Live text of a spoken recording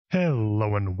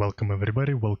Hello and welcome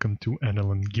everybody, welcome to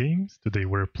NLN Games. Today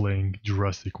we're playing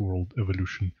Jurassic World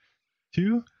Evolution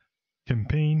 2,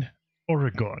 Campaign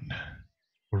Oregon.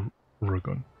 Or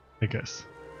Oregon, I guess.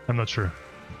 I'm not sure.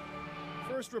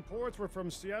 First reports were from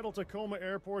Seattle-Tacoma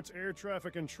Airport's air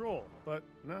traffic control, but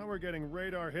now we're getting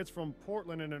radar hits from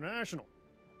Portland International.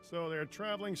 So they're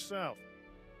traveling south.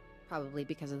 Probably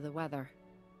because of the weather.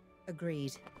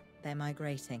 Agreed. They're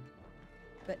migrating.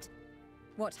 But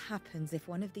what happens if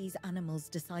one of these animals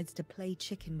decides to play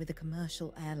chicken with a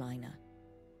commercial airliner?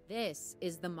 This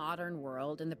is the modern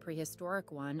world and the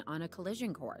prehistoric one on a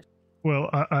collision course. Well,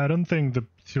 I don't think the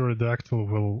pterodactyl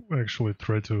will actually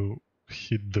try to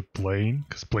hit the plane,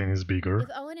 because plane is bigger If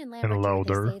Owen and Lambert and do what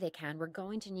louder. they say they can, we're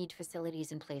going to need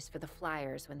facilities in place for the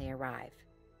FLYERS when they arrive.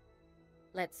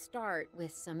 Let's start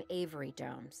with some aviary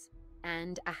domes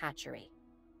and a hatchery.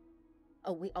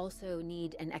 Oh, we also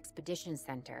need an expedition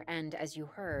center, and as you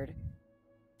heard,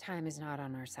 time is not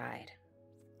on our side.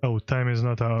 Oh, time is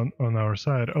not on our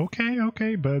side.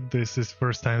 Okay, but this is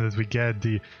first time that we get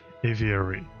the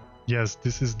aviary. Yes,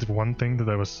 this is the one thing that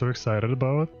I was so excited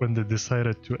about when they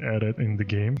decided to add it in the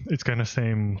game. It's kind of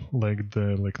same like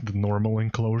the normal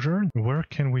enclosure. Where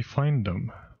can we find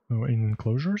them? Oh, in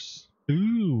enclosures?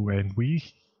 Ooh, and we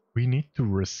need to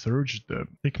research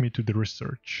them. Take me to the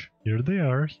research. Here they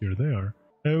are, here they are.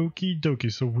 Okie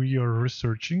dokie, so we are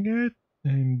researching it,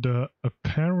 and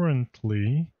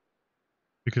apparently,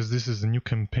 because this is a new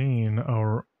campaign,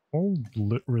 our old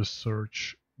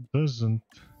research doesn't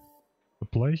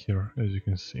apply here, as you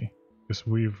can see, because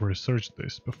we've researched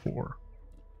this before,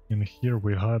 and here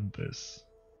we had this.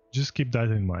 Just keep that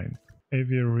in mind.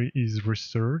 Aviary is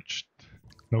researched.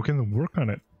 Now can we work on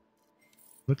it?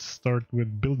 Let's start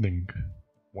with building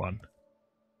one.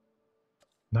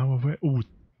 Now ooh,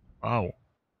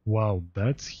 wow,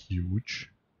 that's huge.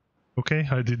 Okay,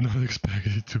 I did not expect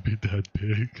it to be that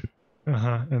big.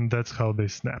 And that's how they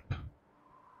snap.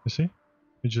 You see?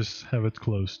 You just have it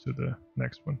close to the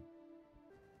next one.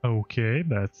 Okay,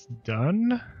 that's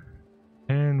done.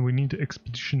 And we need the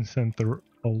expedition center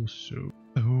also.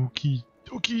 Okie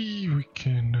dokie, we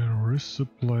can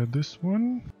resupply this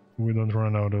one. We don't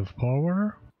run out of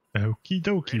power. Okie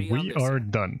dokie, we are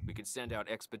done. We could send out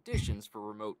expeditions for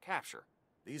remote capture.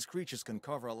 These creatures can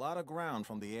cover a lot of ground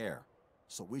from the air,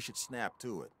 so we should snap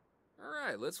to it.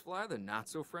 Alright, let's fly the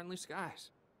not-so-friendly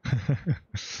skies.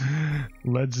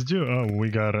 Let's do. Oh, we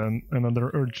got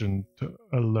another urgent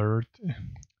alert.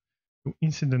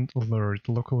 Incident alert.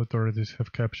 Local authorities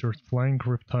have captured flying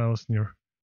reptiles near...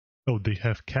 Oh, they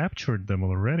have captured them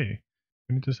already.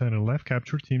 We need to send a live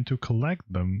capture team to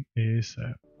collect them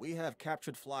ASAP. We have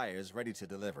captured flyers ready to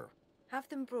deliver. Have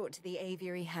them brought to the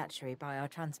aviary hatchery by our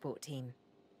transport team.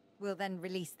 We'll then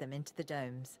release them into the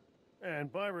domes.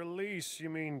 And by release, you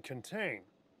mean contain?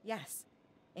 Yes,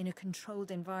 in a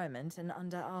controlled environment and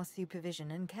under our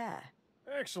supervision and care.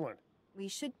 Excellent. We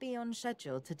should be on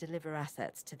schedule to deliver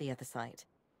assets to the other site.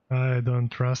 I don't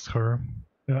trust her.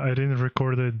 I didn't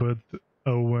record it, but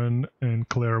Owen and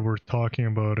Claire were talking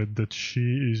about it, that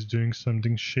she is doing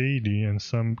something shady and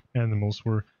some animals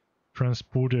were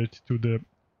transported to the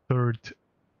third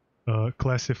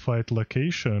classified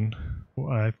location.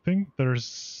 I think there's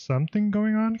something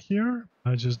going on here.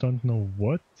 I just don't know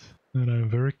what, and I'm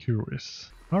very curious.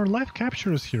 Our live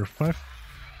capture is here. Five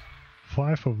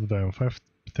of them, 5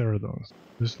 pterodons.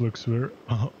 This looks very...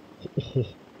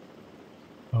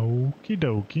 Okie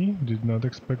dokie, did not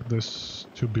expect this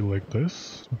to be like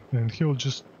this. And he'll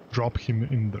just drop him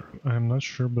in there. I'm not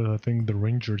sure, but I think the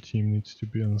ranger team needs to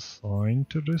be assigned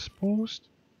to this post.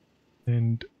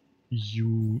 And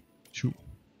you too.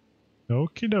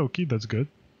 Okie dokie, that's good.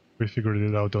 We figured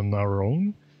it out on our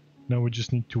own. Now we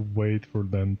just need to wait for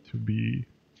them to be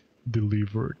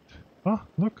delivered. Ah,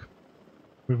 look.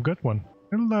 We've got one.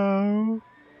 Hello.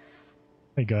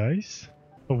 Hey guys.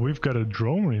 Oh, we've got a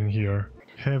drone in here.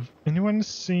 Have anyone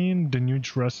seen the new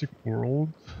Jurassic World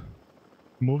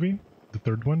movie? The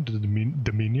third one, the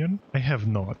Dominion? I have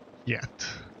not yet.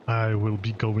 I will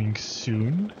be going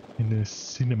soon in the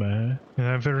cinema, and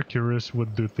I'm very curious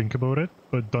what do you think about it,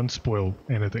 but don't spoil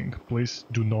anything. Please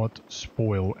do not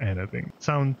spoil anything.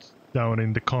 Sound down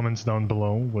in the comments down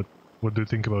below what do you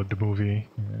think about the movie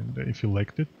and if you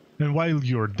liked it. And while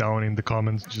you're down in the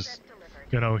comments, just,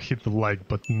 you know, hit the like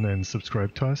button and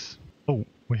subscribe to us. Oh,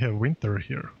 we have winter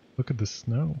here. Look at the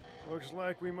snow. Looks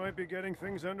like we might be getting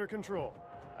things under control.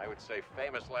 I would say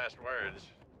famous last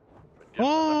words. But given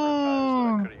the number of times that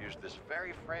I could have used this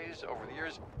very phrase over the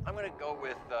years, I'm going to go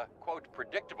with, quote,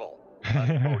 predictable,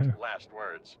 unquote, last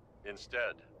words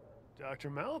instead. Dr.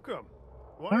 Malcolm,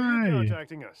 why are you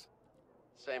contacting us?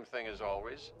 same thing as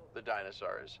always, the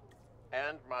dinosaurs.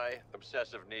 And my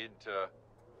obsessive need to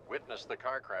witness the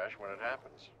car crash when it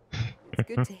happens. It's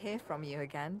good to hear from you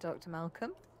again, Dr.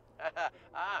 Malcolm.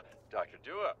 Ah, Dr.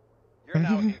 Dua, you're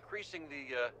now increasing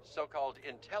the so-called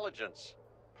intelligence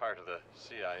part of the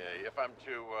CIA, if I'm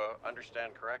to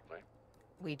understand correctly.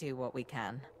 We do what we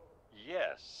can.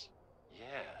 Yes,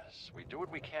 yes, we do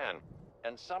what we can,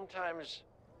 and sometimes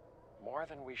more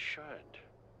than we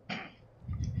should.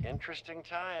 Interesting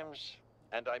times,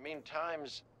 and I mean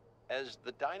times as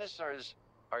the dinosaurs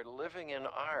are living in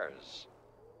ours.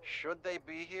 Should they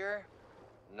be here?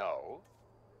 No.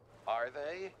 Are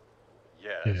they?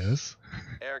 Yes. Yes.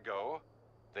 Ergo,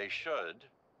 they should.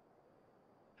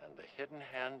 And the hidden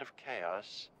hand of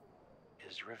chaos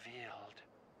is revealed.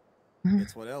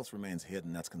 It's what else remains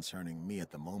hidden that's concerning me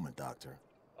at the moment, Doctor.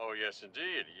 Oh, yes,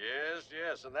 indeed. Yes,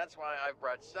 yes. And that's why I've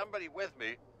brought somebody with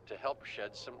me to help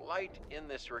shed some light in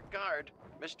this regard,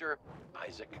 Mr.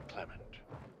 Isaac Clement.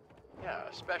 Yeah,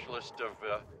 a specialist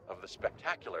of the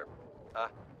spectacular.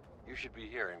 You should be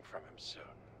hearing from him soon.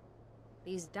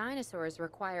 These dinosaurs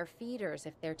require feeders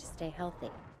if they're to stay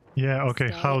healthy. Yeah, okay,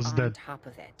 Stay how's on that? top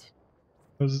of it.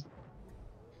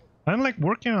 I'm like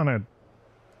working on it.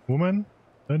 Woman,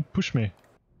 don't push me.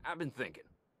 I've been thinking.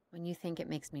 When you think it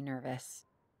makes me nervous.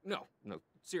 No,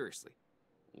 seriously.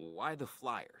 Why the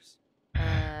Flyers?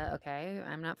 Okay,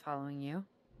 I'm not following you.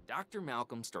 Dr.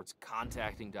 Malcolm starts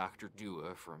contacting Dr.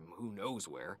 Dua from who knows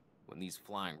where when these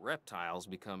flying reptiles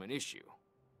become an issue.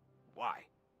 Why?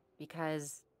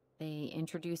 Because they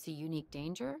introduce a unique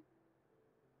danger?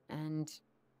 And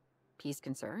he's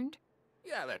concerned?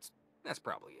 Yeah, that's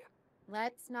probably it.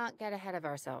 Let's not get ahead of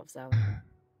ourselves, though.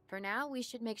 For now, we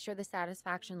should make sure the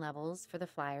satisfaction levels for the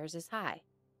Flyers is high.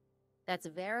 That's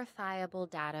verifiable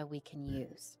data we can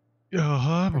use. Forget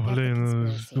the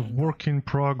conspiracy angle. Work in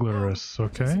progress, We're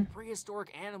okay? chasing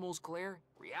prehistoric animals, Claire.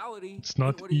 Reality. It's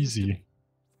not ain't what it used to easy. be.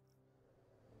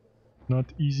 Not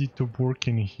easy to work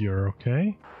in here,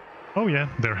 okay? Oh yeah,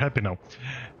 they're happy now.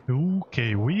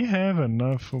 Okay, we have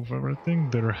enough of everything.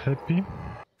 They're happy.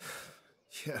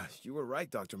 Yeah, you were right,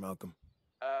 Dr. Malcolm.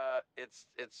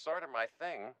 It's sort of my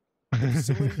thing. The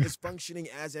facility is functioning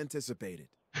as anticipated.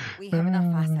 We have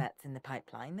enough assets in the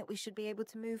pipeline that we should be able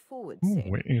to move forward Ooh, soon.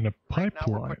 we're in a Right now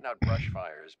we're pipeline. putting out brush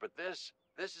fires, but this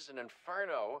is an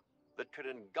inferno that could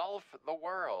engulf the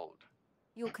world.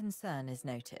 Your concern is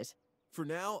noted. For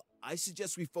now, I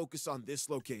suggest we focus on this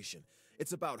location.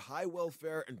 It's about high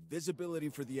welfare and visibility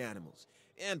for the animals,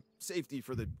 and safety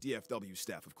for the DFW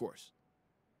staff, of course.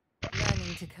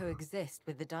 Learning to coexist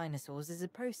with the dinosaurs is a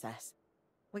process.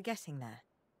 We're getting there.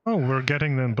 Oh, we're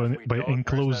getting them And if we by don't, where's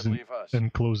that enclosing leave us?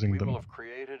 enclosing We them. will have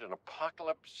created an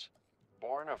apocalypse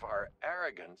born of our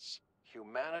arrogance,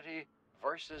 humanity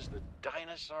versus the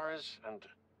dinosaurs, and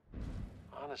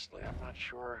honestly, I'm not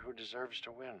sure who deserves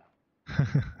to win.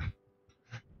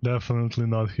 Definitely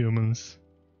not humans.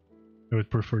 I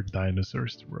would prefer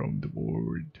dinosaurs to roam the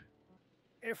world.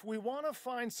 If we want to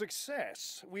find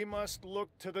success, we must look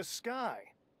to the sky.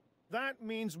 That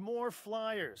means more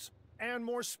flyers, and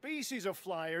more species of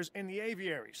flyers in the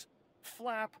aviaries.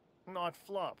 Flap, not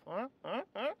flop, huh?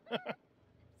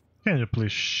 Can you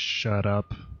please shut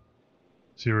up?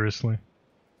 Seriously?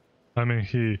 I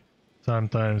mean,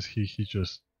 sometimes he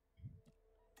just...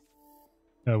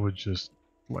 I would just,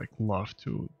 like, love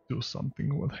to do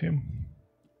something with him.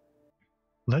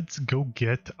 Let's go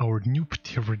get our new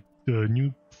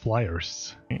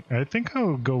flyers. I think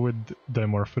I'll go with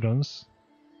Dimorphodons,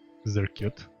 because they're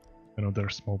cute. I know they're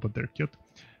small, but they're cute.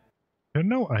 You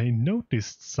know, I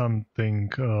noticed something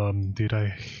that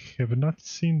I have not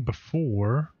seen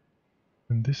before.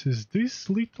 And this is this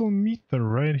little meter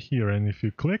right here, and if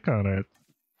you click on it,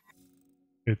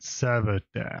 it's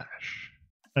sabotage.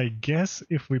 I guess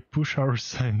if we push our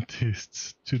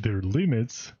scientists to their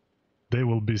limits, they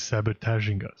will be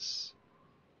sabotaging us.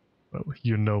 Well,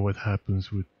 you know what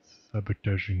happens with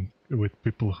sabotaging, with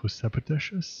people who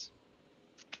sabotage us.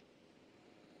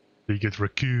 They get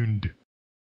raccooned.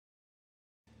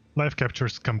 Life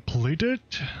captures completed.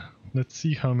 Let's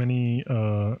see how many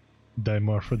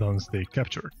Dimorphodons they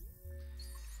captured.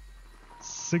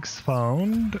 6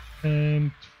 found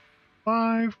and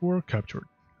 5 were captured.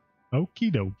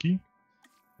 Okie dokie.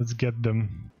 Let's get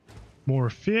them more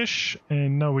fish,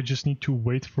 and now we just need to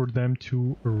wait for them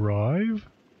to arrive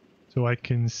so I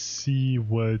can see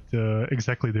what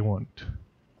exactly they want.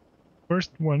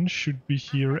 First one should be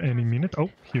here any minute. Oh,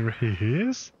 here he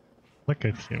is. Look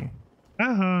at him.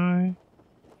 Hi.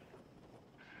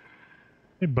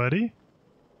 Hey, buddy.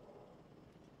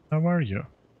 How are you?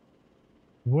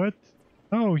 What?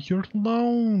 Oh, you're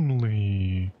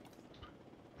lonely.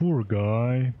 poor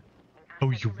guy. Oh,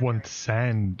 you want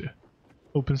sand.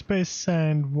 Open space,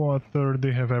 sand, water,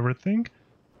 they have everything.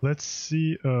 Let's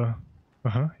see, yeah,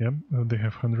 they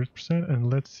have 100%.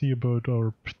 And let's see about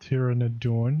our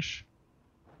pteranodons.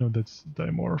 No, that's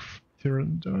dimorph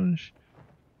pteranodons.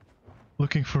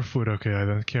 Looking for food, okay, I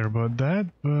don't care about that,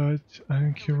 but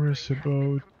I'm curious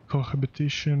about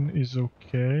cohabitation is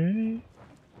okay.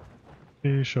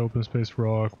 Fish, open space,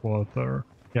 rock, water.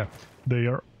 Yeah, they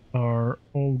are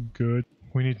all good.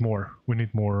 We need more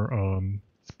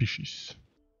species.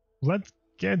 Let's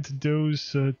get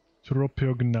those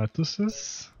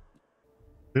Tropeognatuses.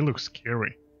 They look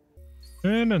scary.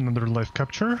 And another life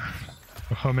capture.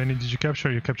 How many did you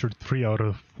capture? You captured 3 out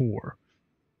of 4.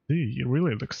 They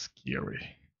really look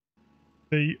scary.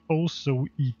 They also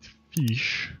eat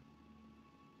fish,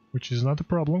 which is not a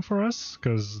problem for us,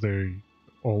 because they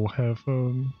all have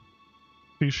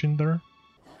fish in there.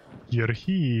 Here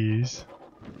he is.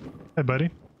 Hi, buddy.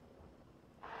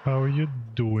 How are you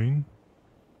doing?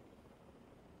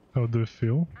 How do you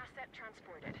feel? Asset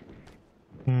transported.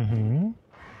 Mm-hmm.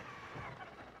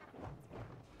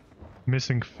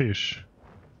 Missing fish.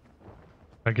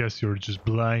 I guess you're just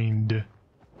blind.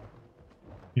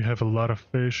 You have a lot of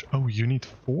fish. Oh, you need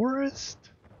forest?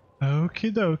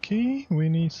 Okie dokie. We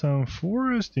need some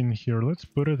forest in here. Let's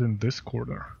put it in this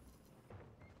corner.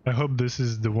 I hope this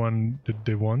is the one that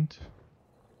they want.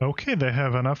 Okay, they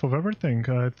have enough of everything.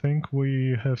 I think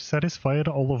we have satisfied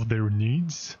all of their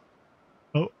needs.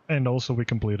 Oh, and also we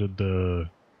completed the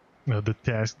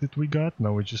task that we got.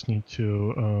 Now we just need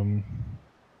to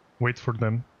wait for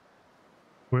them.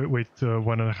 Wait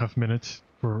 1.5 minutes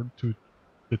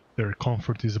that their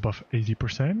comfort is above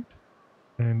 80%.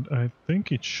 And I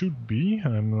think it should be.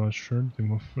 I'm not sure.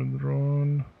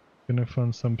 Dimorphodron. Gonna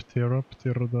find some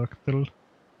pterodactyl.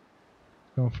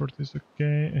 Comfort is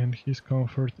okay, and his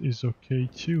comfort is okay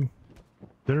too.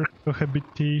 Their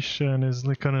cohabitation is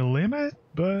like on a limit,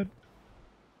 but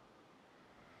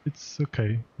it's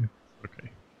okay. It's okay.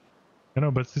 I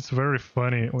know, but it's very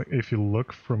funny. Like, if you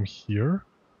look from here,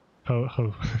 how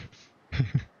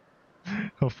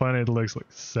how funny it looks, like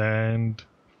sand,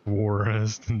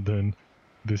 forest, and then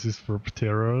this is for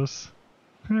pteros.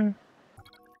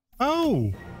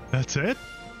 Oh, that's it?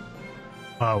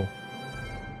 Wow.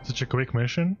 Such a quick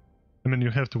mission. I mean, you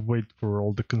have to wait for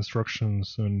all the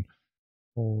constructions and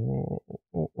all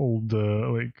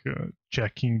the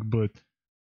checking, but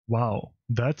wow,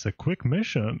 that's a quick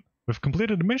mission. We've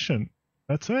completed the mission.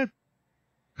 That's it.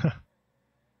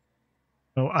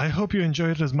 Oh, I hope you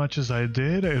enjoyed it as much as I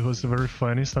did. It was very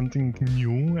funny, something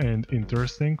new and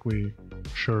interesting. We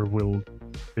sure will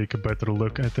take a better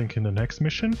look, I think, in the next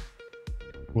mission.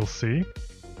 We'll see.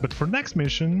 But for next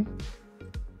mission,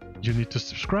 you need to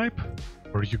subscribe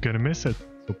or you're gonna miss it.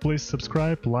 So please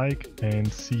subscribe, like,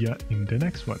 and see ya in the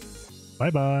next one. Bye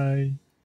bye!